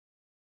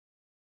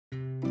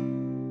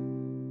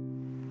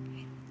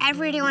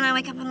every day when I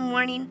wake up in the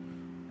morning,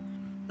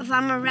 if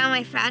I'm around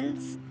my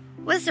friends,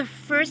 what's the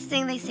first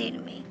thing they say to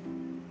me?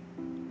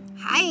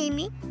 Hi,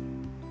 Amy.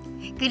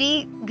 Good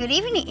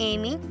evening,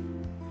 Amy.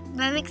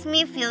 That makes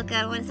me feel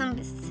good when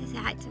somebody says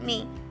hi to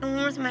me. It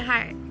warms my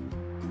heart.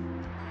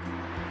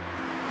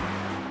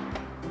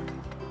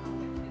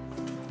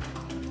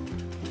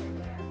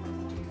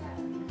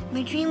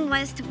 My dream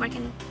was to work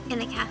in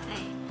a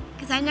cafe,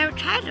 because I never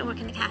tried to work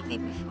in a cafe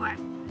before.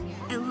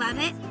 I love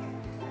it.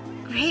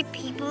 Great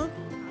people.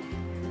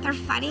 They're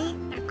funny,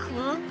 they're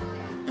cool,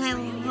 and I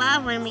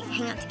love when we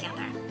hang out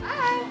together.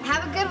 Hi.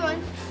 Have a good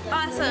one.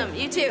 Awesome.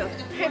 You too.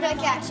 Right back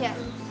at you.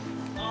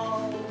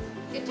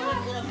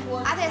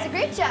 I think it's a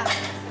great job.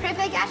 Right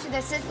back at you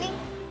there, Sydney.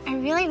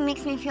 It really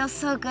makes me feel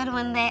so good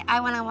when I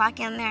want to walk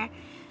in there.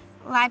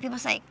 A lot of people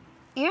say,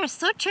 "You're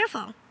so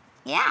cheerful."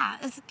 Yeah,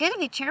 it's good to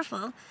be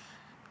cheerful,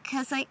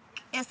 because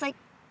it's like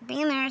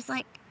being there is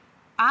like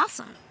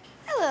awesome.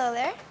 Hello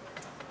there.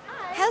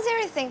 Hi. How's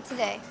everything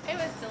today? It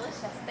was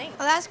delicious, thanks.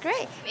 Well, that's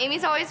great.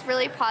 Amy's always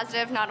really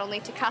positive, not only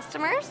to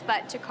customers,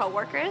 but to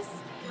coworkers.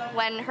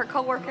 When her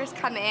coworkers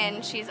come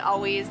in, she's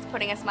always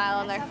putting a smile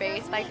on their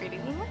face by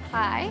greeting them with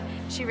hi.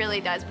 She really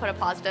does put a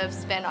positive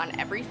spin on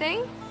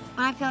everything.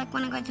 When I feel like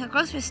when I go to a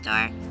grocery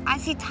store, I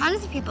see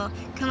tons of people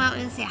come out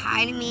and say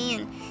hi to me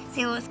and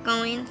say what's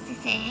going,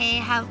 say,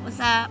 hey, what's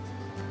up?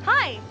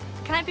 Hi,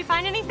 can I help you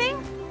find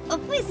anything? Oh,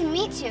 pleased to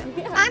meet you.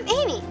 Yeah. I'm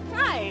Amy.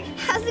 Hi.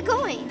 How's it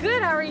going?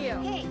 Good, how are you?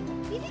 Hey.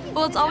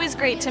 Well, it's always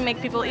great to make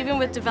people, even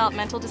with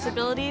developmental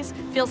disabilities,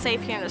 feel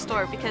safe here in the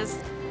store because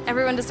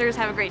everyone deserves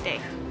to have a great day.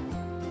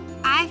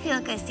 I feel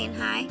good saying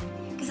hi,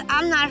 because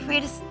I'm not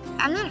afraid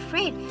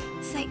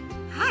to say,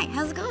 hi,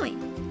 how's it going?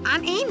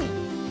 I'm Amy.